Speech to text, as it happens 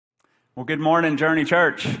Well, good morning, Journey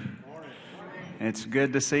Church. It's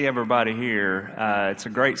good to see everybody here. It's a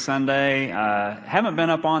great Sunday. Haven't been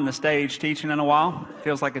up on the stage teaching in a while.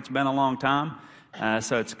 Feels like it's been a long time.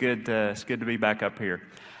 So it's good to be back up here.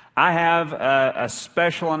 I have a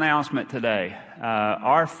special announcement today.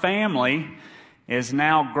 Our family is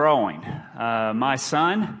now growing. My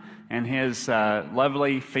son and his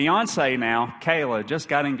lovely fiance now, Kayla, just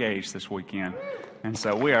got engaged this weekend. And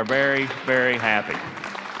so we are very, very happy.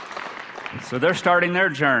 So they're starting their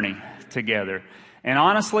journey together. And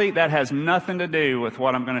honestly, that has nothing to do with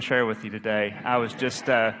what I'm going to share with you today. I was just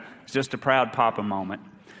a proud papa moment.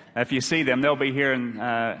 If you see them, they'll be here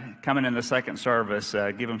and coming in the second service.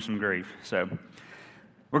 Give them some grief. So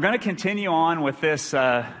we're going to continue on with this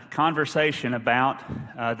conversation about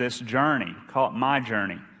this journey. Call it My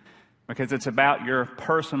Journey, because it's about your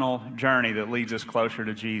personal journey that leads us closer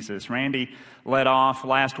to Jesus. Randy led off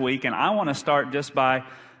last week, and I want to start just by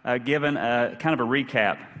given a kind of a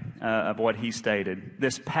recap of what he stated.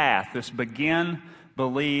 This path, this begin,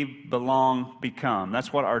 believe, belong, become.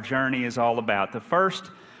 That's what our journey is all about. The first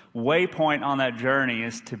waypoint on that journey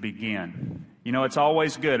is to begin. You know, it's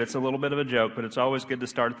always good. It's a little bit of a joke, but it's always good to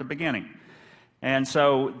start at the beginning. And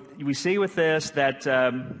so we see with this that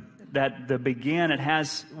the begin,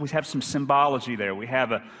 we have some symbology there. We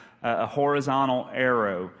have a horizontal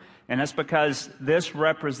arrow. And that's because this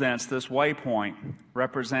waypoint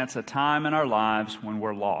represents a time in our lives when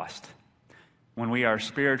we're lost, when we are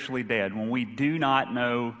spiritually dead, when we do not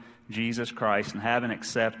know Jesus Christ and haven't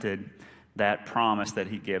accepted that promise that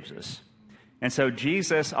He gives us. And so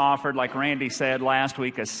Jesus offered, like Randy said last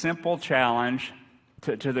week, a simple challenge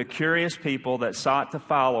to the curious people that sought to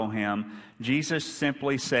follow Him. Jesus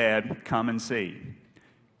simply said, "Come and see."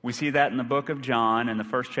 We see that in the book of John in the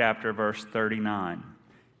first chapter, verse 39.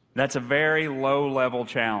 That's a very low-level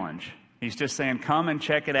challenge. He's just saying, come and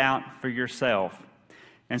check it out for yourself.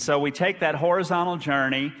 And so we take that horizontal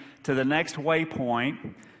journey to the next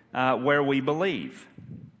waypoint where we believe.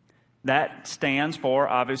 That stands for,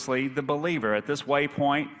 obviously, the believer. At this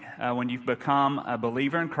waypoint, when you've become a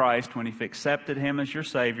believer in Christ, when you've accepted Him as your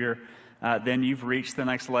Savior, then you've reached the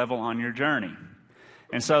next level on your journey.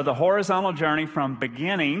 And so the horizontal journey from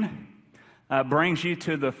beginning brings you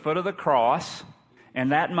to the foot of the cross.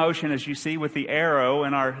 And that motion, as you see with the arrow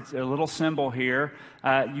in our little symbol here,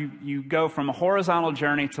 you go from a horizontal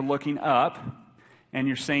journey to looking up, and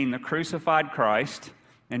you're seeing the crucified Christ,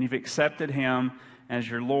 and you've accepted Him as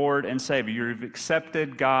your Lord and Savior. You've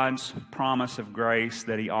accepted God's promise of grace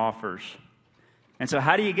that He offers. And so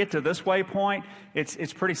how do you get to this waypoint?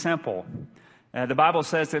 It's pretty simple. The Bible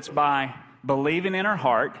says it's by believing in our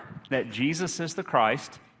heart that Jesus is the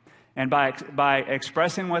Christ, and by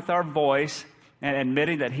expressing with our voice and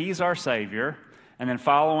admitting that He's our Savior, and then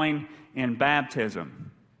following in baptism.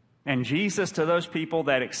 And Jesus, to those people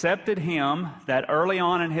that accepted Him, that early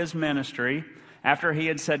on in His ministry, after He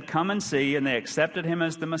had said, "Come and see," and they accepted Him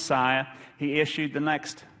as the Messiah, He issued the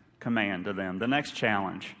next command to them, the next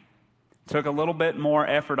challenge. Took a little bit more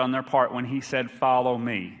effort on their part when He said, "Follow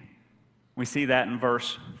me." We see that in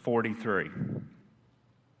verse 43.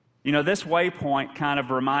 You know, this waypoint kind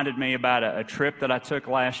of reminded me about a trip that I took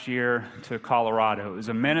last year to Colorado. It was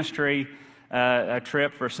a ministry a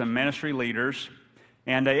trip for some ministry leaders,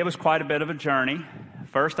 and it was quite a bit of a journey.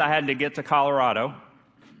 First, I had to get to Colorado,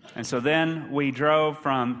 and so then we drove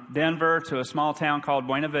from Denver to a small town called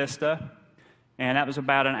Buena Vista, and that was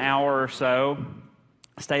about an hour or so.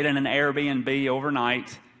 Stayed in an Airbnb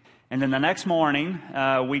overnight, and then the next morning,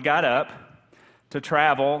 we got up to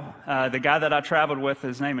travel. The guy that I traveled with,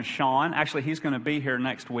 his name is Sean. Actually, he's going to be here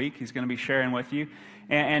next week. He's going to be sharing with you.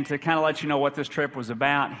 And to kind of let you know what this trip was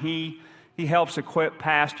about, he helps equip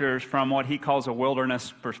pastors from what he calls a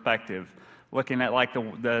wilderness perspective, looking at like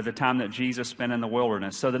the time that Jesus spent in the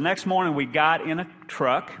wilderness. So the next morning, we got in a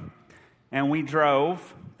truck, and we drove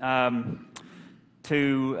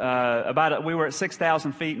we were at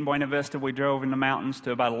 6,000 feet in Buena Vista. We drove in the mountains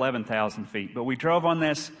to about 11,000 feet. But we drove on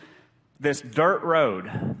this dirt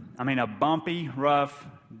road. I mean, a bumpy, rough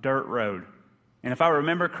dirt road. And if I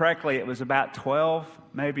remember correctly, it was about 12,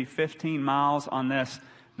 maybe 15 miles on this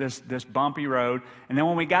bumpy road. And then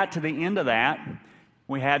when we got to the end of that,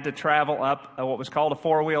 we had to travel up what was called a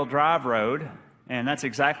four-wheel drive road. And that's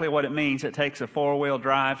exactly what it means. It takes a four-wheel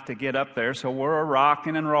drive to get up there. So we're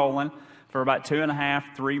rocking and rolling for about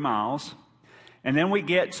 2.5, 3 miles. And then we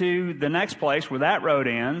get to the next place where that road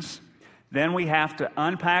ends. Then we have to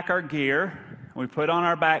unpack our gear. We put on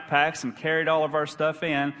our backpacks and carried all of our stuff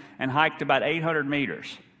in and hiked about 800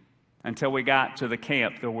 meters until we got to the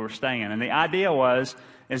camp that we were staying. And the idea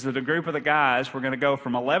is that a group of the guys were going to go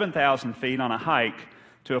from 11,000 feet on a hike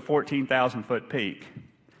to a 14,000-foot peak.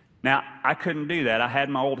 Now, I couldn't do that. I had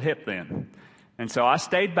my old hip then. And so I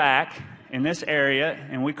stayed back in this area,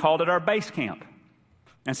 and we called it our base camp.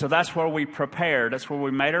 And so that's where we prepared. That's where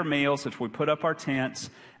we made our meals. That's where we put up our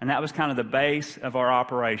tents. And that was kind of the base of our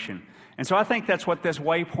operation. And so I think that's what this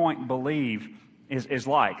Waypoint Believe is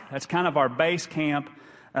like. That's kind of our base camp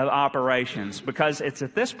of operations, because it's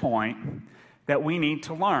at this point that we need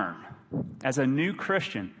to learn. As a new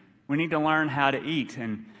Christian, we need to learn how to eat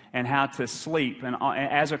and how to sleep. And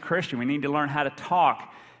as a Christian, we need to learn how to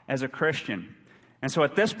talk as a Christian. And so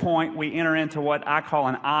at this point, we enter into what I call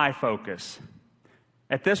an I focus.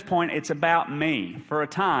 At this point, it's about me. For a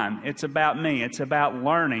time, it's about me. It's about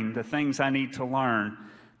learning the things I need to learn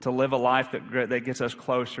to live a life that gets us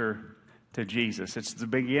closer to Jesus. It's the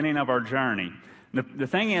beginning of our journey. The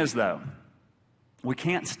thing is, though, we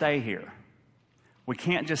can't stay here. We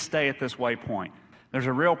can't just stay at this waypoint. There's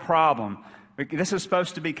a real problem. This is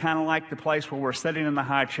supposed to be kind of like the place where we're sitting in the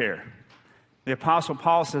high chair. The Apostle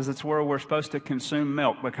Paul says it's where we're supposed to consume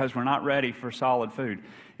milk because we're not ready for solid food.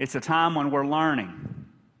 It's a time when we're learning.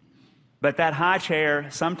 But that high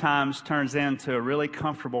chair sometimes turns into a really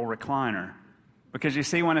comfortable recliner. Because you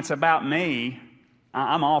see, when it's about me,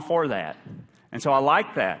 I'm all for that. And so I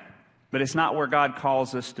like that. But it's not where God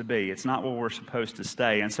calls us to be. It's not where we're supposed to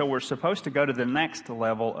stay. And so we're supposed to go to the next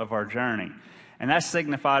level of our journey. And that's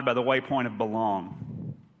signified by the waypoint of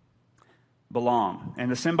belong. Belong.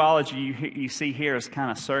 And the symbology you see here is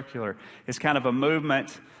kind of circular. It's kind of a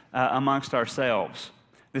movement amongst ourselves.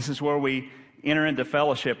 This is where we enter into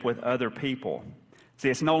fellowship with other people. See,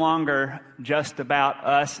 it's no longer just about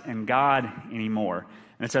us and God anymore.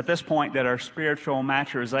 And it's at this point that our spiritual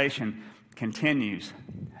maturization continues.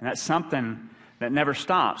 And that's something that never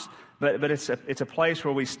stops. But it's a place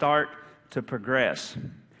where we start to progress.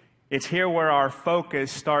 It's here where our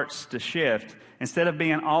focus starts to shift. Instead of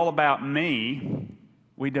being all about me,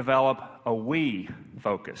 we develop a we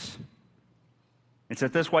focus. It's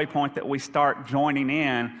at this waypoint that we start joining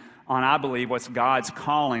in on, I believe, what's God's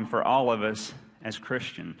calling for all of us as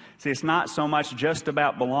Christians. See, it's not so much just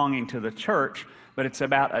about belonging to the church, but it's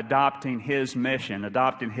about adopting His mission,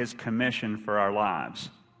 adopting His commission for our lives.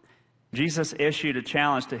 Jesus issued a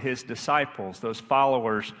challenge to His disciples, those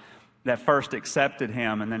followers that first accepted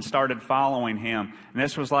Him and then started following Him. And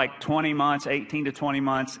this was like 20 months, 18 to 20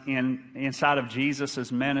 months inside of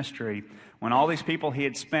Jesus' ministry, when all these people He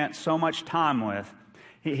had spent so much time with,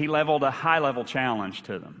 He leveled a high-level challenge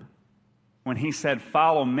to them. When He said,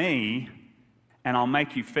 "Follow me, and I'll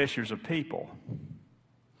make you fishers of people."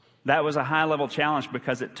 That was a high-level challenge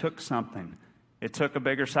because it took something. It took a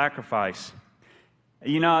bigger sacrifice.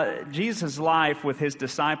 You know, Jesus' life with His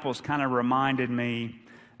disciples kind of reminded me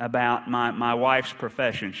about my wife's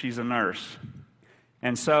profession. She's a nurse.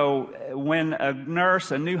 And so when a nurse,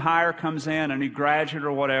 a new hire comes in, a new graduate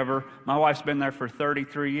or whatever, my wife's been there for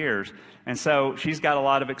 33 years. And so she's got a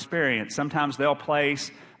lot of experience. Sometimes they'll place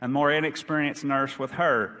a more inexperienced nurse with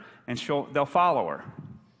her, and they'll follow her.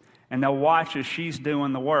 And they'll watch as she's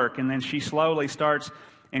doing the work, and then she slowly starts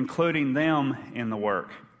including them in the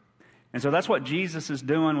work. And so that's what Jesus is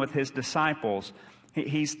doing with His disciples.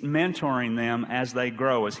 He's mentoring them as they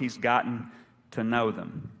grow, as He's gotten to know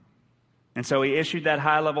them. And so He issued that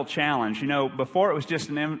high-level challenge. You know, before it was just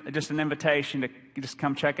an invitation to just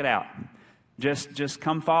come check it out. Just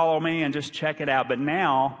come follow me and just check it out. But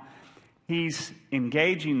now He's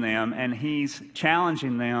engaging them and He's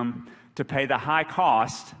challenging them to pay the high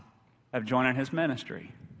cost of joining His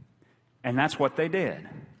ministry. And that's what they did.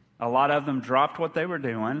 A lot of them dropped what they were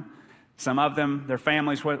doing. Some of them, their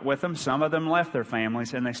families went with them. Some of them left their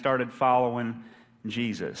families, and they started following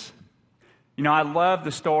Jesus. You know, I love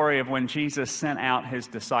the story of when Jesus sent out His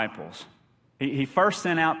disciples. He first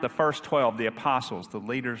sent out the first 12, the apostles, the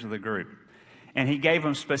leaders of the group. And He gave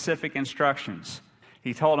them specific instructions.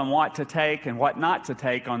 He told them what to take and what not to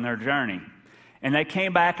take on their journey. And they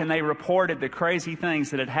came back and they reported the crazy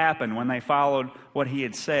things that had happened when they followed what He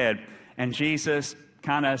had said. And Jesus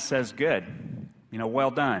kind of says, "Good, you know,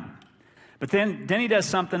 well done." But then He does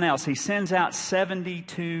something else. He sends out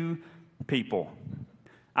 72 people.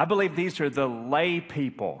 I believe these are the lay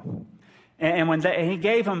people. And when He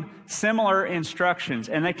gave them similar instructions,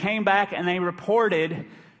 and they came back and they reported,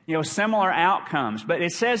 you know, similar outcomes. But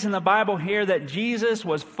it says in the Bible here that Jesus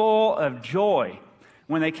was full of joy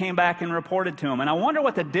when they came back and reported to Him. And I wonder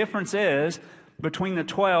what the difference is between the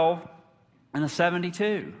 12 and the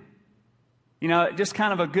 72. You know, just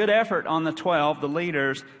kind of a good effort on the 12, the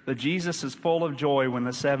leaders, but Jesus is full of joy when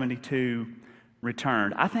the 72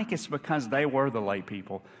 returned. I think it's because they were the lay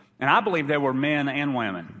people. And I believe they were men and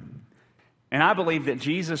women. And I believe that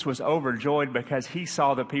Jesus was overjoyed because he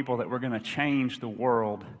saw the people that were going to change the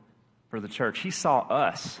world for the church. He saw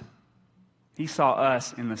us. He saw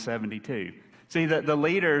us in the 72. See, the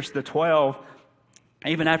leaders, the 12,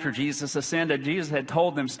 even after Jesus ascended, Jesus had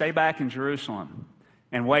told them, stay back in Jerusalem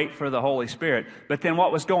and wait for the Holy Spirit. But then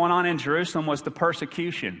what was going on in Jerusalem was the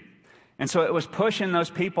persecution. And so it was pushing those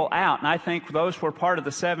people out. And I think those were part of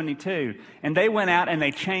the 72. And they went out and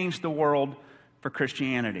they changed the world for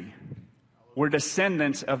Christianity. We're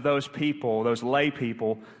descendants of those people, those lay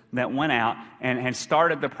people that went out and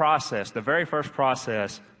started the process, the very first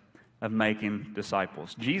process of making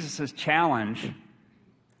disciples. Jesus' challenge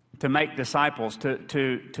to make disciples,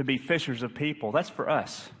 to be fishers of people, that's for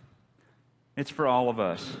us. It's for all of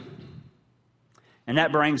us. And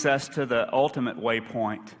that brings us to the ultimate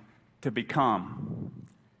waypoint, to become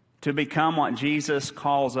what Jesus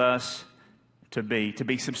calls us to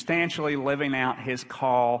be substantially living out his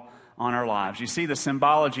call on our lives. You see, the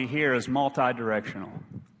symbology here is multi-directional.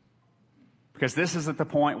 Because this is at the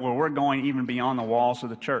point where we're going even beyond the walls of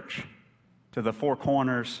the church to the four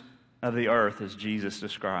corners of the earth as Jesus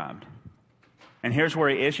described. And here's where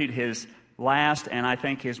he issued his last and I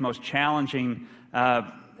think his most challenging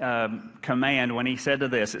command when he said to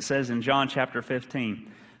this. It says in John chapter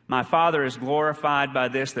 15, my Father is glorified by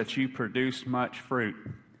this, that you produce much fruit.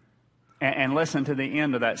 And listen to the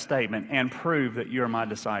end of that statement, and prove that you're my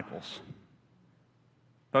disciples.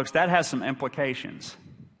 Folks, that has some implications.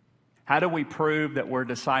 How do we prove that we're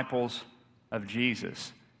disciples of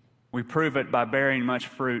Jesus? We prove it by bearing much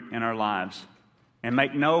fruit in our lives. And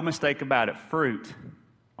make no mistake about it, fruit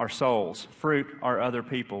are souls. Fruit are other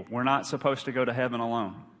people. We're not supposed to go to heaven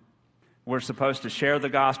alone. We're supposed to share the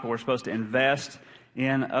gospel. We're supposed to invest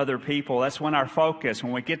in other people. That's when our focus,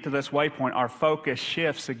 when we get to this waypoint, our focus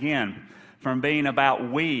shifts again from being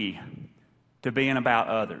about we to being about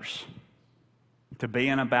others. To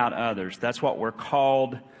being about others. That's what we're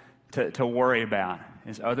called to worry about,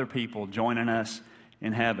 is other people joining us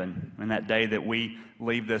in heaven in that day that we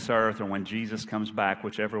leave this earth or when Jesus comes back,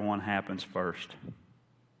 whichever one happens first.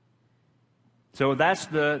 So those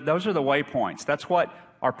are the waypoints. That's what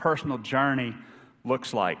our personal journey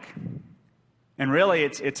looks like. And really,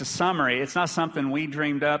 it's a summary. It's not something we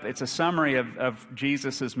dreamed up. It's a summary of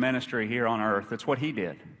Jesus' ministry here on earth. It's what he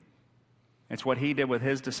did. It's what he did with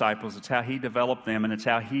his disciples. It's how he developed them, and it's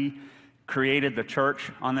how he created the church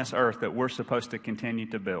on this earth that we're supposed to continue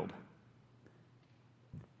to build.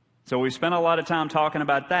 So we've spent a lot of time talking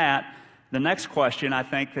about that. The next question, I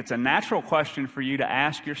think that's a natural question for you to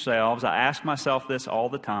ask yourselves, I ask myself this all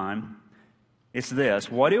the time, it's this: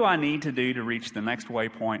 what do I need to do to reach the next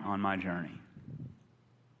waypoint on my journey?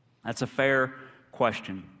 That's a fair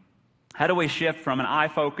question. How do we shift from an I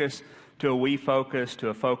focus to a we focus to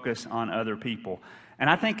a focus on other people? And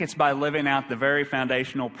I think it's by living out the very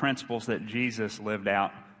foundational principles that Jesus lived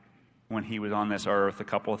out when he was on this earth a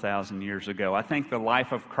couple of thousand years ago. I think the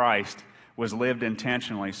life of Christ was lived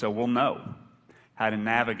intentionally, so we'll know how to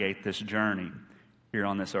navigate this journey here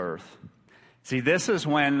on this earth. See, this is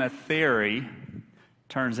when the theory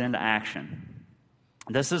turns into action.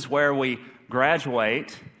 This is where we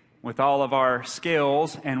graduate with all of our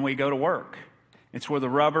skills and we go to work. It's where the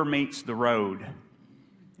rubber meets the road.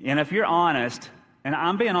 And if you're honest, and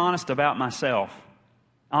I'm being honest about myself,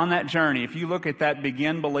 on that journey, if you look at that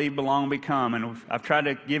begin, believe, belong, become, and I've tried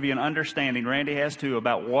to give you an understanding, Randy has too,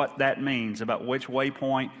 about what that means, about which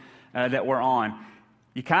waypoint that we're on.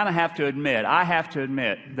 You kind of have to admit, I have to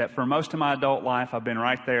admit, that for most of my adult life, I've been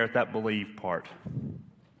right there at that believe part.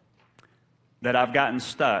 That I've gotten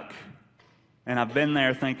stuck, and I've been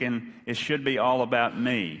there thinking it should be all about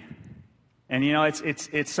me. And you know,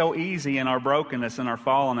 it's so easy in our brokenness and our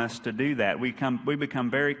fallenness to do that. We become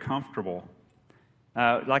very comfortable.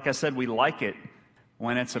 Like I said, we like it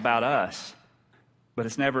when it's about us, but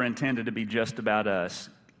it's never intended to be just about us.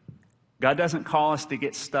 God doesn't call us to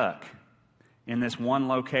get stuck in this one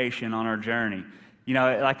location on our journey. You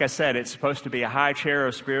know, like I said, it's supposed to be a high chair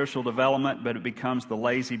of spiritual development, but it becomes the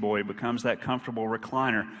lazy boy. It becomes that comfortable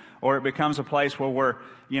recliner. Or it becomes a place where we're,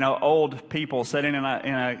 old people sitting in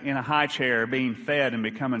a high chair being fed and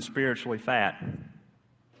becoming spiritually fat.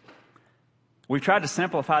 We've tried to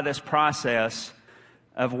simplify this process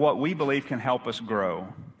of what we believe can help us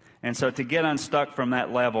grow. And so to get unstuck from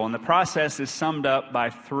that level, and the process is summed up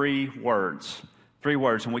by three words,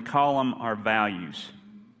 and we call them our values.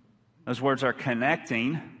 Those words are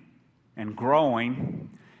connecting and growing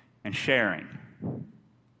and sharing.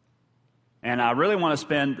 And I really want to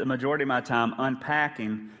spend the majority of my time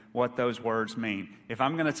unpacking what those words mean. If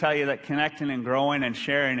I'm going to tell you that connecting and growing and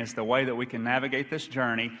sharing is the way that we can navigate this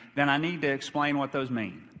journey, then I need to explain what those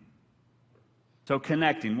mean. So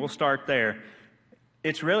connecting, we'll start there.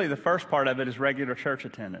 It's really the first part of it is regular church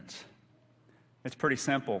attendance. It's pretty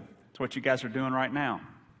simple. It's what you guys are doing right now.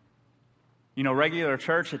 You know, regular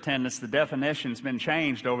church attendance, the definition's been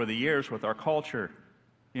changed over the years with our culture.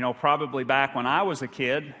 You know, probably back when I was a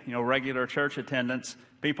kid, you know, regular church attendance,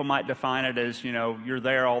 people might define it as, you know, you're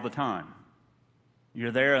there all the time.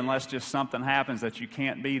 You're there unless just something happens that you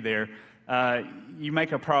can't be there. You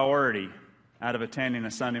make a priority out of attending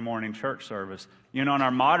a Sunday morning church service. You know, in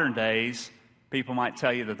our modern days, people might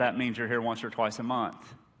tell you that that means you're here once or twice a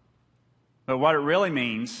month. But what it really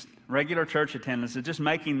means, regular church attendance, is just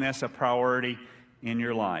making this a priority in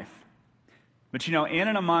your life. But you know, in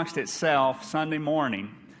and amongst itself, Sunday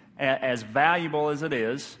morning, as valuable as it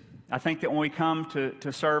is, I think that when we come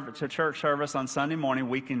to church service on Sunday morning,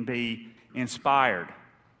 we can be inspired,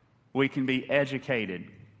 we can be educated,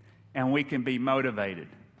 and we can be motivated.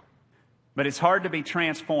 But it's hard to be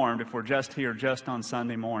transformed if we're just here just on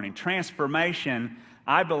Sunday morning. Transformation,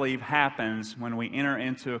 I believe, happens when we enter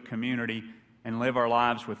into a community and live our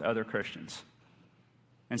lives with other Christians.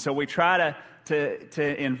 And so we try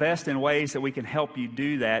to invest in ways that we can help you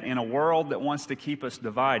do that in a world that wants to keep us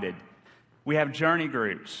divided. We have journey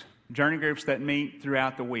groups that meet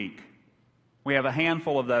throughout the week. We have a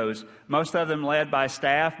handful of those, most of them led by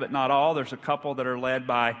staff, but not all. There's a couple that are led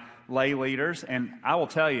by lay leaders. And I will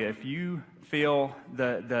tell you, if you feel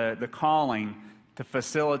the calling to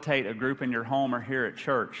facilitate a group in your home or here at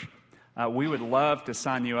church, we would love to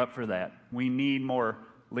sign you up for that. We need more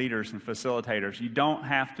leaders and facilitators. You don't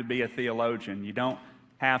have to be a theologian. You don't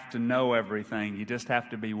have to know everything. You just have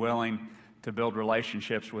to be willing to build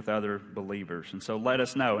relationships with other believers. And so let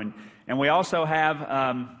us know. And we also have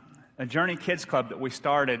a Journey Kids Club that we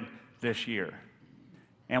started this year.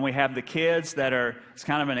 And we have the kids it's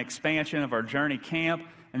kind of an expansion of our Journey Camp.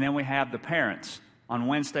 And then we have the parents on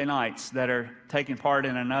Wednesday nights that are taking part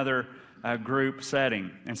in another group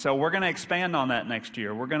setting. And so we're going to expand on that next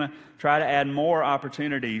year. We're going to try to add more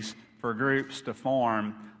opportunities for groups to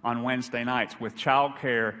form on Wednesday nights with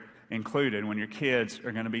childcare included when your kids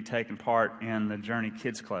are going to be taking part in the Journey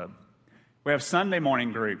Kids Club. We have Sunday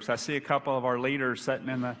morning groups. I see a couple of our leaders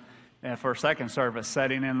sitting for second service,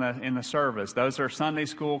 sitting in the service. Those are Sunday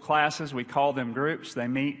school classes. We call them groups. They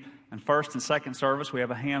meet in first and second service. We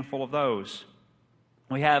have a handful of those.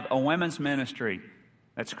 We have a women's ministry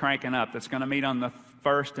that's cranking up, that's going to meet on the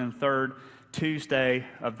first and third Tuesday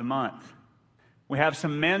of the month. We have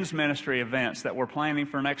some men's ministry events that we're planning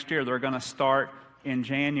for next year. They're going to start in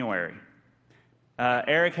January.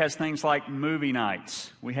 Eric has things like movie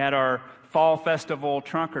nights. We had our fall festival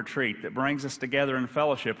trunk or treat that brings us together in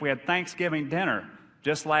fellowship. We had Thanksgiving dinner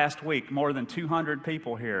just last week, more than 200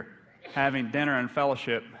 people here having dinner and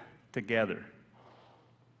fellowship together.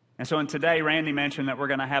 And so today, Randy mentioned that we're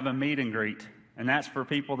going to have a meet and greet, and that's for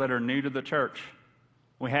people that are new to the church.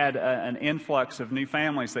 We had an influx of new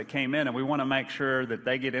families that came in, and we want to make sure that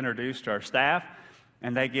they get introduced to our staff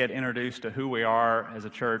and they get introduced to who we are as a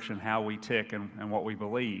church and how we tick and what we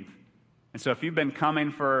believe. And so if you've been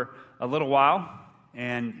coming for a little while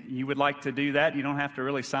and you would like to do that, you don't have to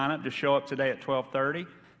really sign up. Just show up today at 12:30.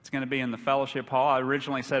 It's going to be in the fellowship hall. I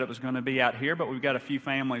originally said it was going to be out here, but we've got a few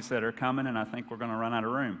families that are coming, and I think we're going to run out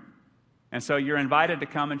of room. And so you're invited to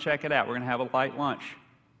come and check it out. We're going to have a light lunch.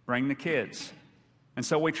 Bring the kids. And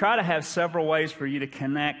so we try to have several ways for you to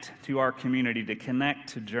connect to our community, to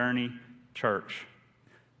connect to Journey Church.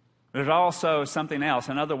 There's also something else,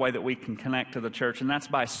 another way that we can connect to the church, and that's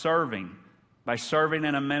by serving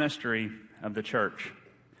in a ministry of the church.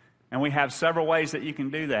 And we have several ways that you can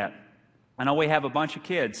do that. I know we have a bunch of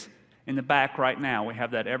kids in the back right now. We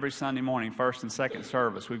have that every Sunday morning, first and second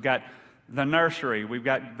service. We've got the nursery. We've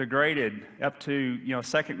got the graded up to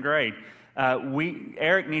second grade.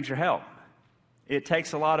 Eric needs your help. It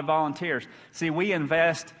takes a lot of volunteers. See, we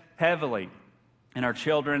invest heavily in our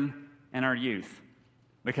children and our youth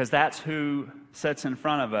because that's who sits in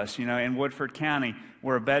front of us. You know, in Woodford County,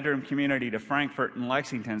 we're a bedroom community to Frankfort and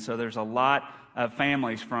Lexington, so there's a lot of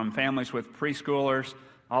families, from families with preschoolers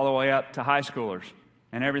all the way up to high schoolers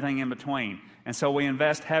and everything in between. And so we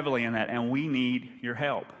invest heavily in that, and we need your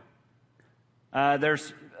help.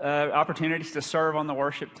 There's opportunities to serve on the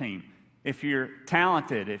worship team. If you're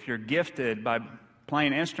talented, if you're gifted by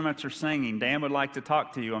playing instruments or singing, Dan would like to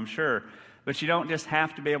talk to you, I'm sure. But you don't just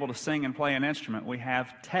have to be able to sing and play an instrument. We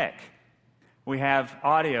have tech. We have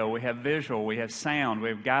audio. We have visual. We have sound. We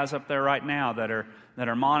have guys up there right now that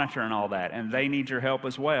are monitoring all that, and they need your help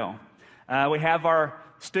as well. We have our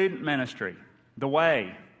student ministry, The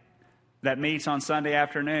Way, that meets on Sunday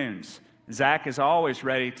afternoons. Zach is always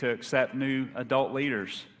ready to accept new adult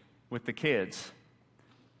leaders with the kids.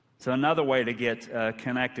 So another way to get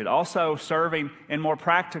connected. Also serving in more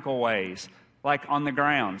practical ways, like on the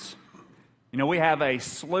grounds. You know, we have a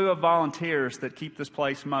slew of volunteers that keep this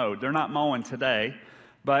place mowed. They're not mowing today,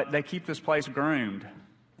 but they keep this place groomed,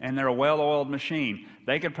 and they're a well-oiled machine.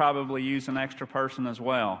 They could probably use an extra person as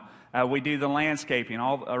well. We do the landscaping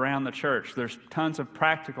all around the church. There's tons of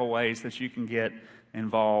practical ways that you can get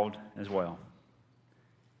involved as well.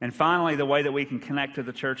 And finally, the way that we can connect to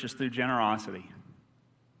the church is through generosity.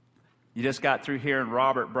 You just got through hearing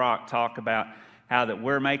Robert Brock talk about how that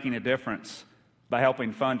we're making a difference by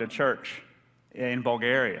helping fund a church in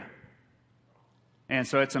Bulgaria. And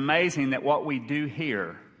so it's amazing that what we do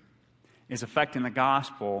here is affecting the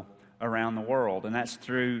gospel around the world, and that's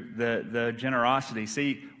through the generosity.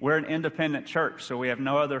 See, we're an independent church, so we have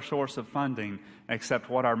no other source of funding except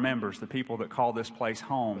what our members, the people that call this place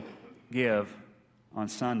home, give on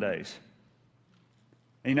Sundays.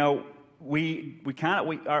 You know, we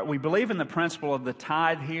believe in the principle of the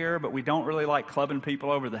tithe here, but we don't really like clubbing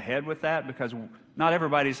people over the head with that because not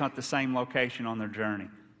everybody's at the same location on their journey.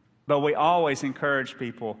 But we always encourage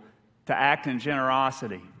people to act in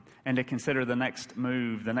generosity and to consider the next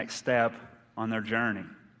move, the next step on their journey.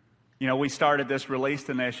 You know, we started this Released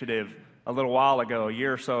initiative a little while ago, a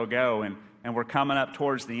year or so ago, and we're coming up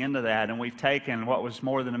towards the end of that, and we've taken what was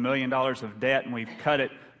more than $1 million of debt, and we've cut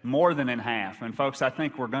it more than in half. And folks, I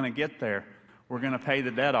think we're going to get there. We're going to pay the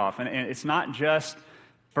debt off. And it's not just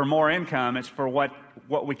for more income, it's for what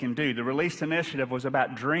we can do. The Released initiative was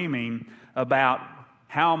about dreaming about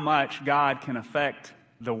how much God can affect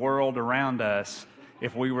the world around us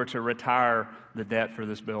if we were to retire the debt for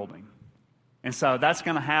this building. And so that's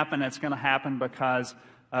going to happen. It's going to happen because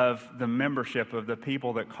of the membership of the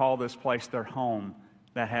people that call this place their home,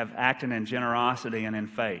 that have acted in generosity and in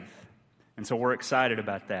faith. And so we're excited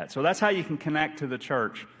about that. So that's how you can connect to the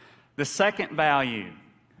church. The second value,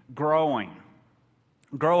 growing.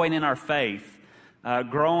 Growing in our faith,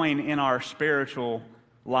 growing in our spiritual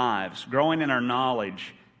lives, growing in our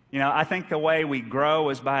knowledge. You know, I think the way we grow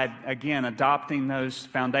is by, again, adopting those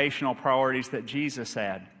foundational priorities that Jesus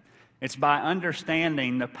had. It's by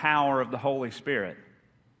understanding the power of the Holy Spirit.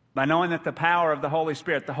 By knowing that the power of the Holy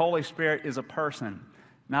Spirit is a person,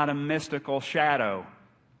 not a mystical shadow,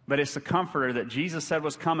 but it's the Comforter that Jesus said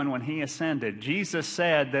was coming when He ascended. Jesus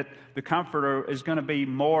said that the Comforter is going to be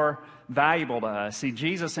more valuable to us. See,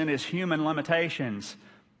 Jesus in His human limitations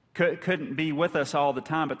couldn't be with us all the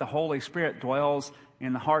time, but the Holy Spirit dwells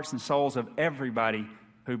in the hearts and souls of everybody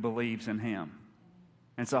who believes in Him.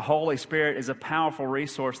 And so Holy Spirit is a powerful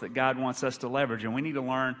resource that God wants us to leverage, and we need to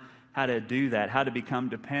learn how to do that, how to become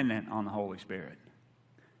dependent on the Holy Spirit.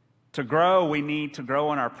 To grow, we need to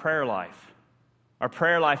grow in our prayer life. Our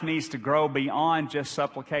prayer life needs to grow beyond just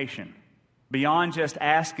supplication, beyond just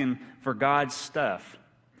asking for God's stuff.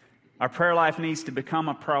 Our prayer life needs to become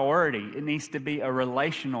a priority. It needs to be a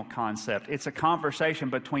relational concept. It's a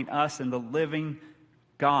conversation between us and the living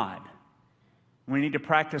God. We need to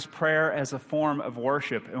practice prayer as a form of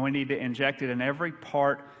worship, and we need to inject it in every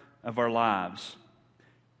part of our lives.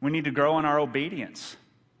 We need to grow in our obedience,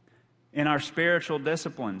 in our spiritual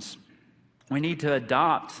disciplines. We need to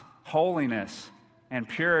adopt holiness and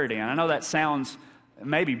purity. And I know that sounds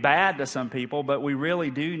maybe bad to some people, but we really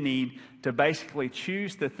do need to basically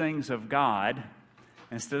choose the things of God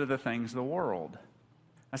instead of the things of the world.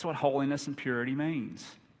 That's what holiness and purity means.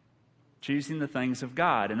 Choosing the things of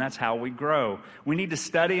God, and that's how we grow. We need to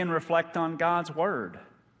study and reflect on God's Word.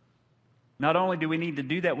 Not only do we need to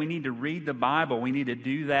do that, we need to read the Bible. We need to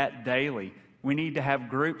do that daily. We need to have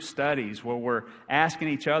group studies where we're asking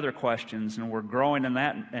each other questions and we're growing in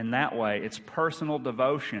that way. It's personal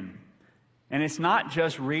devotion. And it's not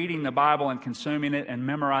just reading the Bible and consuming it and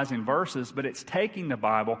memorizing verses, but it's taking the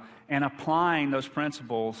Bible and applying those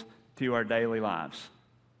principles to our daily lives.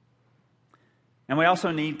 And we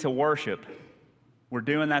also need to worship. We're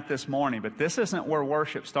doing that this morning, but this isn't where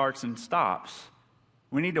worship starts and stops.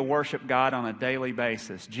 We need to worship God on a daily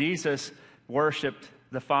basis. Jesus worshiped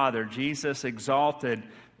the Father. Jesus exalted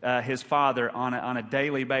His Father on a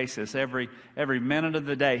daily basis. Every minute of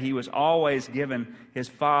the day, He was always giving His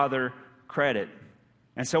Father credit.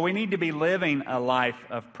 And so we need to be living a life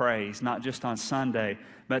of praise, not just on Sunday,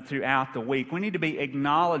 but throughout the week. We need to be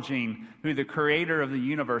acknowledging who the Creator of the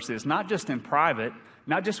universe is, not just in private,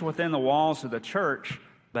 not just within the walls of the church,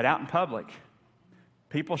 but out in public.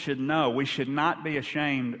 People should know. We should not be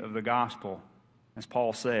ashamed of the gospel. As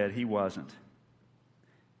Paul said, he wasn't.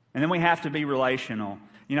 And then we have to be relational.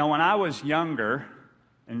 You know, when I was younger,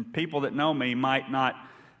 and people that know me might not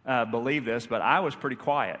believe this, but I was pretty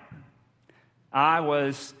quiet. I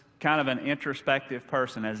was kind of an introspective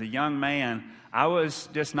person. As a young man, I was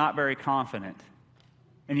just not very confident.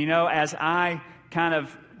 And as I kind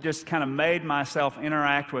of made myself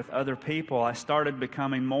interact with other people, I started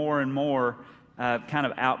becoming more and more kind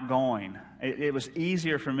of outgoing. It was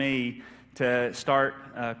easier for me to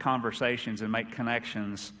start conversations and make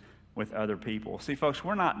connections with other people. See, folks,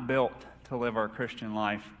 we're not built to live our Christian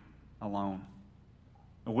life alone.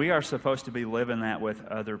 We are supposed to be living that with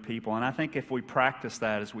other people. And I think if we practice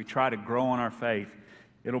that as we try to grow in our faith,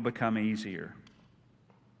 it'll become easier.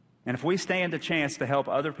 And if we stand a chance to help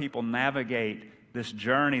other people navigate this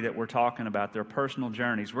journey that we're talking about, their personal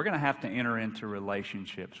journeys, we're going to have to enter into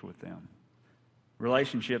relationships with them.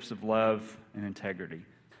 Relationships of love and integrity.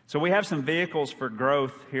 So we have some vehicles for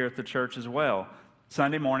growth here at the church as well.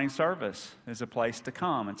 Sunday morning service is a place to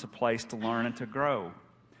come. It's a place to learn and to grow.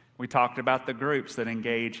 We talked about the groups that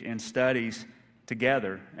engage in studies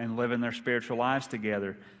together and live in their spiritual lives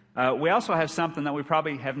together. We also have something that we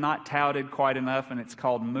probably have not touted quite enough, and it's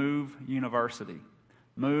called Move University.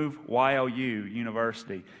 Move, Y-O-U,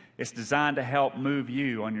 University. It's designed to help move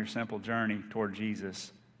you on your simple journey toward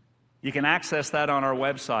Jesus. You can access that on our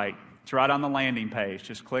website. It's right on the landing page.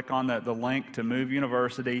 Just click on the link to Move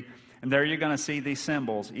University, and there you're going to see these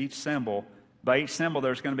symbols. By each symbol,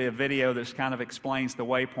 there's going to be a video that kind of explains the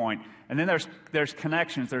waypoint. And then there's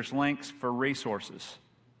connections. There's links for resources.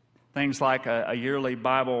 Things like a yearly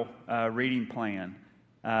Bible reading plan.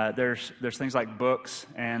 There's things like books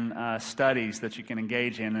and studies that you can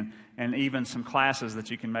engage in, and even some classes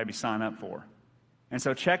that you can maybe sign up for. And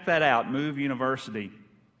so check that out, Move University.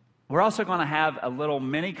 We're also going to have a little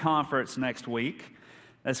mini conference next week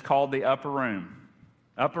that's called the Upper Room.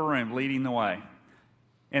 Upper Room, leading the way.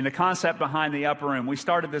 And the concept behind the Upper Room, we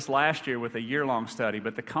started this last year with a year-long study,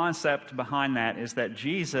 but the concept behind that is that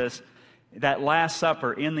Jesus, that Last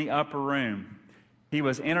Supper in the Upper Room, he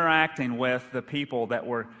was interacting with the people that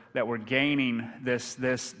were gaining this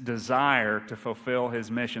desire to fulfill his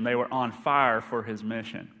mission. They were on fire for his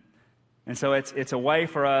mission. And so it's a way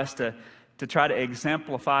for us to try to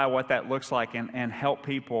exemplify what that looks like and help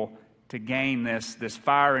people to gain this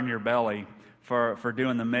fire in your belly for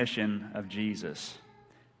doing the mission of Jesus.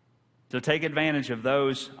 So take advantage of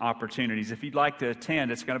those opportunities. If you'd like to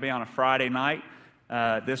attend, it's going to be on a Friday night.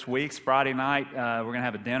 This week's Friday night, we're going to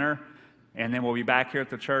have a dinner, and then we'll be back here at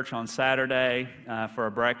the church on Saturday for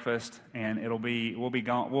a breakfast, and we'll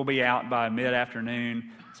be out by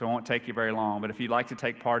mid-afternoon, so it won't take you very long. But if you'd like to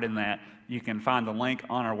take part in that, you can find the link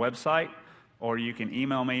on our website, or you can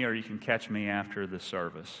email me, or you can catch me after the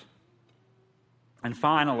service. And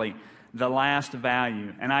finally, the last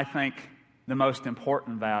value, and I think the most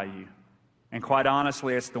important value, and quite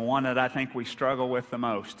honestly, it's the one that I think we struggle with the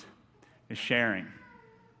most, is sharing.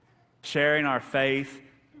 Sharing our faith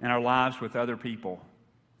and our lives with other people.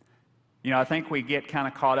 I think we get kind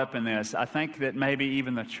of caught up in this. I think that maybe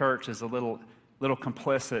even the church is a little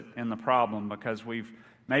complicit in the problem, because we've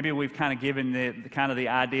kind of given the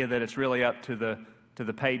idea that it's really up to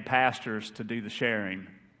the paid pastors to do the sharing,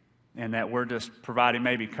 and that we're just providing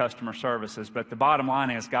maybe customer services. But the bottom line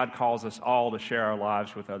is God calls us all to share our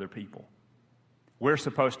lives with other people. We're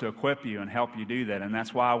supposed to equip you and help you do that, and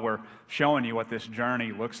that's why we're showing you what this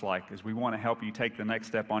journey looks like, is we want to help you take the next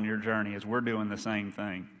step on your journey as we're doing the same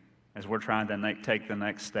thing, as we're trying to take the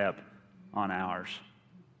next step on ours.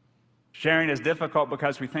 Sharing is difficult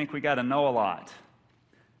because we think we got to know a lot,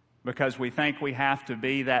 because we think we have to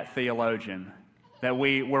be that theologian, that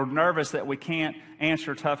we're nervous that we can't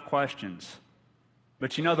answer tough questions.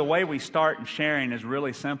 But the way we start in sharing is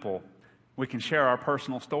really simple. We can share our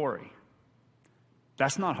personal story.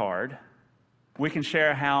 That's not hard. We can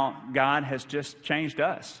share how God has just changed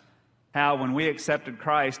us. How when we accepted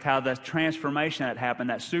Christ, how the transformation that happened,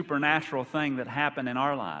 that supernatural thing that happened in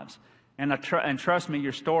our lives. And trust me,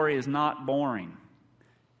 your story is not boring.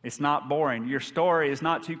 It's not boring. Your story is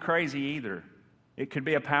not too crazy either. It could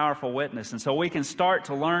be a powerful witness. And so we can start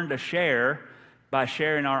to learn to share by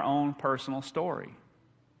sharing our own personal story.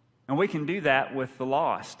 And we can do that with the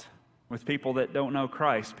lost, with people that don't know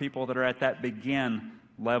Christ, people that are at that begin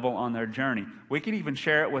level on their journey. We can even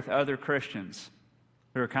share it with other Christians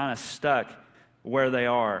who are kind of stuck where they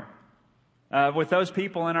are. With those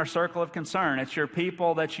people in our circle of concern, it's your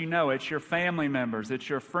people that you know, it's your family members, it's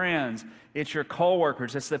your friends, it's your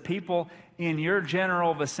coworkers, it's the people in your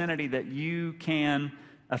general vicinity that you can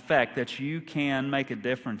affect, that you can make a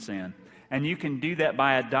difference in. And you can do that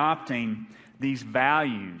by adopting these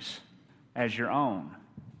values as your own.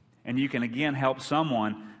 And you can again help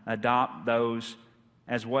someone adopt those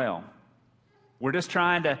as well. We're just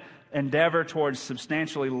trying to endeavor towards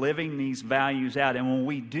substantially living these values out. And when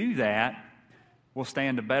we do that, we'll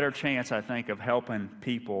stand a better chance, I think, of helping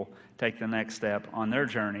people take the next step on their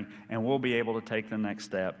journey, and we'll be able to take the next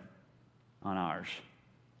step on ours.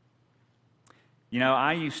 You know,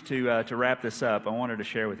 I used to wrap this up, I wanted to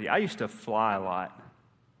share with you, I used to fly a lot.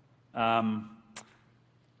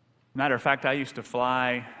 Matter of fact, I used to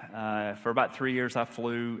fly, for about 3 years, I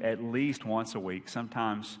flew at least once a week,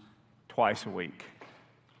 sometimes twice a week.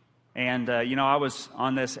 And, you know, I was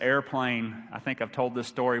on this airplane, I think I've told this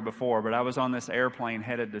story before, but I was on this airplane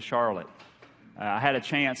headed to Charlotte. I had a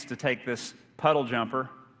chance to take this puddle jumper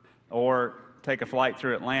or take a flight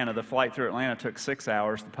through Atlanta. The flight through Atlanta took 6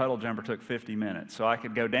 hours. The puddle jumper took 50 minutes. So I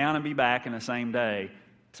could go down and be back in the same day.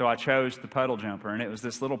 So I chose the puddle jumper, and it was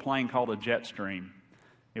this little plane called a Jetstream.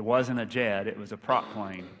 It wasn't a jet, it was a prop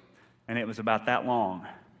plane, and it was about that long.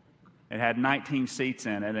 It had 19 seats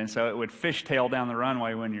in it, and so it would fishtail down the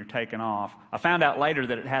runway when you're taking off. I found out later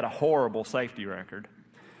that it had a horrible safety record.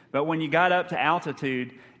 But when you got up to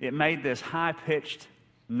altitude, it made this high-pitched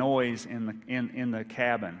noise in the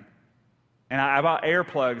cabin. And I bought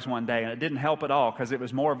earplugs one day, and it didn't help at all because it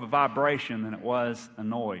was more of a vibration than it was a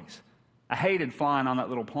noise. I hated flying on that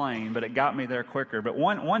little plane, but it got me there quicker. But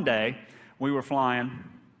one day, we were flying,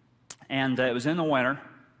 and it was in the winter,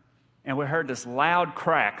 and we heard this loud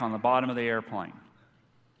crack on the bottom of the airplane.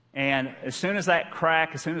 And as soon as I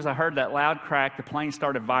heard that loud crack, the plane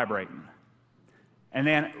started vibrating. And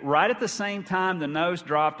then right at the same time, the nose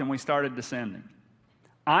dropped and we started descending.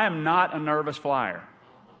 I am not a nervous flyer,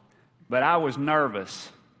 but I was nervous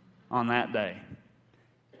on that day.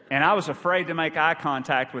 And I was afraid to make eye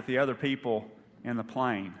contact with the other people in the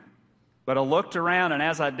plane. But I looked around, and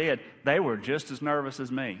as I did, they were just as nervous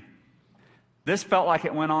as me. This felt like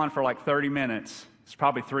it went on for like 30 minutes. It's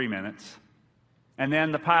probably 3 minutes. And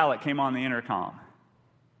then the pilot came on the intercom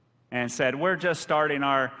and said, "We're just starting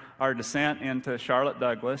our descent into Charlotte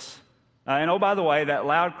Douglas. And oh, by the way, that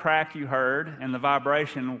loud crack you heard and the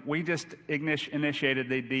vibration, we just initiated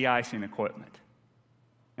the de-icing equipment."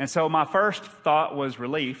 And so my first thought was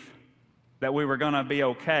relief that we were going to be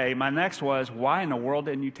okay. My next was, why in the world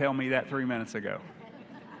didn't you tell me that 3 minutes ago?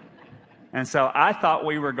 And so I thought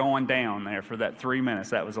we were going down there for that 3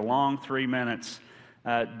 minutes. That was a long 3 minutes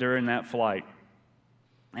during that flight.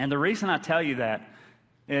 And the reason I tell you that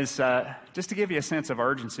is just to give you a sense of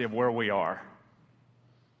urgency of where we are.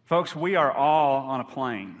 Folks, we are all on a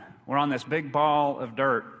plane. We're on this big ball of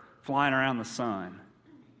dirt flying around the sun.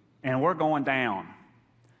 And we're going down.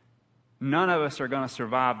 None of us are going to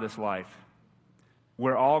survive this life.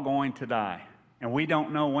 We're all going to die. And we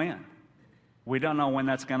don't know when. We don't know when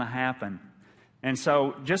that's going to happen. And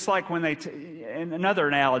so just like when in another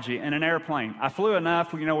analogy, in an airplane, I flew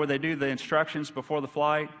enough, where they do the instructions before the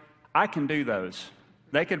flight. I can do those.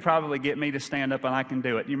 They could probably get me to stand up, and I can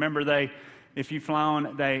do it. You remember if you've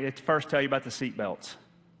flown, they first tell you about the seat belts,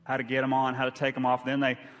 how to get them on, how to take them off. Then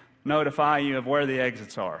they notify you of where the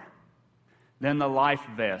exits are. Then the life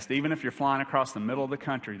vest. Even if you're flying across the middle of the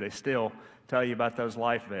country, they still tell you about those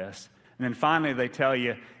life vests. And then finally, they tell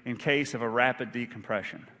you in case of a rapid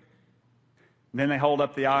decompression. Then they hold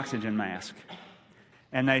up the oxygen mask.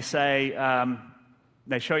 And they say,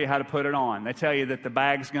 they show you how to put it on. They tell you that the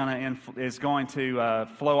bag's is going to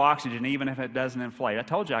flow oxygen even if it doesn't inflate. I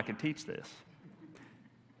told you I could teach this.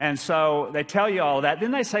 And so they tell you all of that.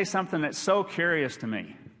 Then they say something that's so curious to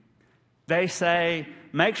me. They say,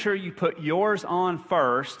 make sure you put yours on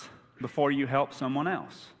first before you help someone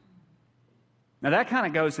else. Now, that kind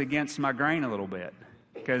of goes against my grain a little bit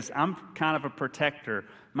because I'm kind of a protector.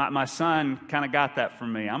 My son kind of got that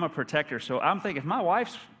from me. I'm a protector. So I'm thinking, if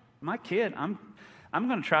my kid, I'm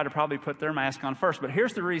going to try to probably put their mask on first. But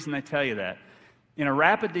here's the reason they tell you that. In a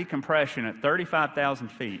rapid decompression at 35,000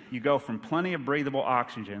 feet, you go from plenty of breathable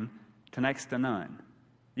oxygen to next to none.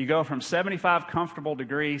 You go from 75 comfortable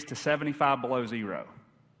degrees to 75 below zero.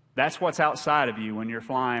 That's what's outside of you when you're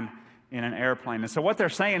flying in an airplane. And so what they're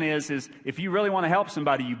saying is if you really want to help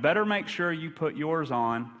somebody, you better make sure you put yours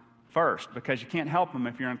on first because you can't help them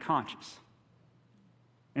if you're unconscious.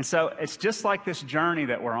 And so it's just like this journey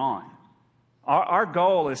that we're on. Our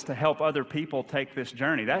goal is to help other people take this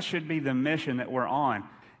journey. That should be the mission that we're on.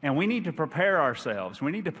 And we need to prepare ourselves.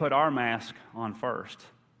 We need to put our mask on first.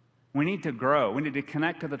 We need to grow. We need to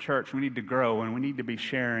connect to the church. We need to grow, and we need to be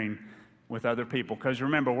sharing with other people. Because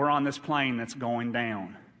remember, we're on this plane that's going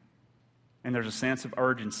down. And there's a sense of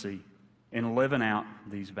urgency in living out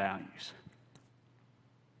these values.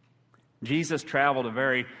 Jesus traveled a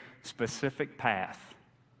very specific path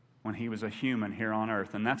when he was a human here on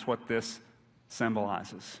earth, and that's what this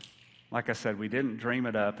symbolizes. Like I said, we didn't dream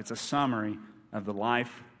it up. It's a summary of the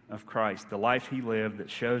life of Christ, the life he lived that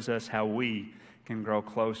shows us how we can grow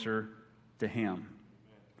closer to Him.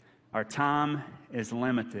 Our time is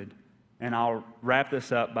limited, and I'll wrap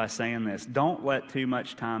this up by saying this. Don't let too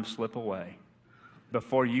much time slip away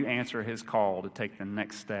before you answer His call to take the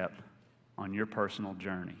next step on your personal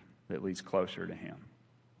journey that leads closer to Him.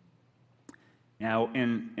 Now,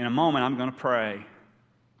 in a moment, I'm going to pray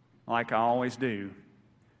like I always do.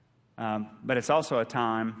 But it's also a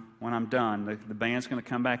time when I'm done. The band's going to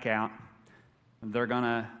come back out. They're going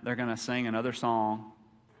to sing another song.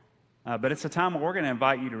 But it's a time where we're going to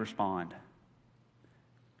invite you to respond.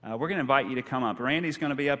 We're going to invite you to come up. Randy's going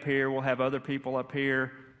to be up here. We'll have other people up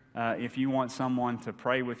here. If you want someone to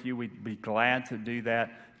pray with you, we'd be glad to do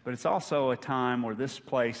that. But it's also a time where this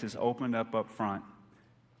place is opened up front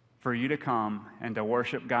for you to come and to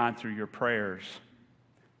worship God through your prayers.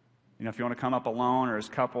 You know, if you want to come up alone or as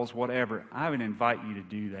couples, whatever, I would invite you to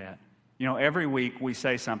do that. You know, every week we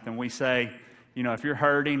say something. We say, you know, if you're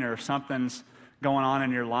hurting or if something's going on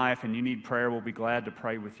in your life and you need prayer, we'll be glad to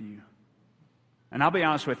pray with you. And I'll be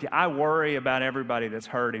honest with you, I worry about everybody that's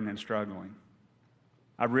hurting and struggling.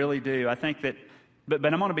 I really do. I think that, but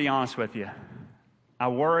I'm going to be honest with you. I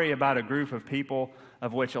worry about a group of people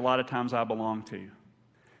of which a lot of times I belong to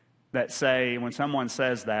that say, when someone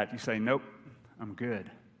says that, you say, nope, I'm good.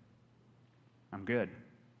 I'm good.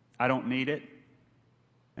 I don't need it.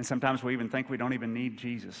 And sometimes we even think we don't even need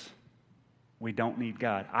Jesus. We don't need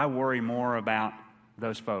God. I worry more about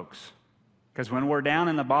those folks. Because when we're down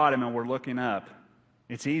in the bottom and we're looking up,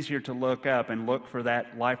 it's easier to look up and look for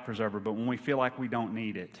that life preserver. But when we feel like we don't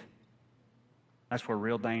need it, that's where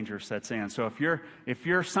real danger sets in. So if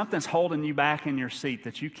you're something's holding you back in your seat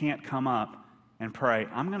that you can't come up and pray,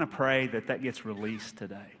 I'm going to pray that gets released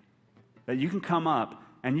today. That you can come up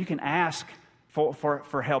and you can ask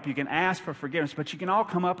for help. You can ask for forgiveness, but you can all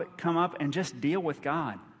come up and just deal with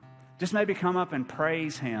God. Just maybe come up and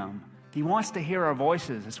praise Him. He wants to hear our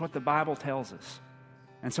voices. It's what the Bible tells us.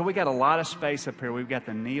 And so we got a lot of space up here. We've got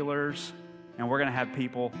the kneelers, and we're going to have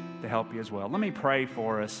people to help you as well. Let me pray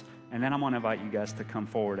for us, and then I'm going to invite you guys to come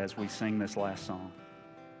forward as we sing this last song.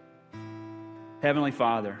 Heavenly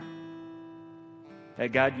Father,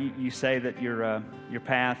 God, you say that your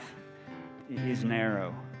path is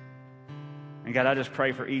narrow. And God, I just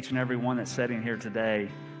pray for each and every one that's sitting here today,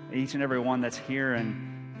 each and every one that's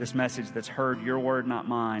hearing this message, that's heard your word, not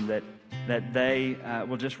mine, that they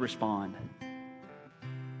will just respond.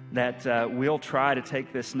 That we'll try to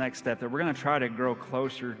take this next step, that we're going to try to grow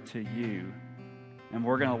closer to you. And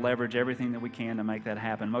we're going to leverage everything that we can to make that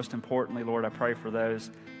happen. Most importantly, Lord, I pray for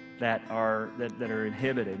those that are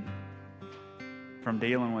inhibited from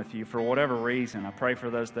dealing with you for whatever reason. I pray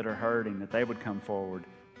for those that are hurting, that they would come forward.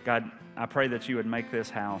 God, I pray that you would make this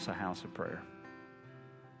house a house of prayer.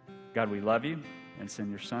 God, we love you, and it's in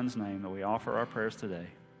your Son's name that we offer our prayers today.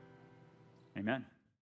 Amen.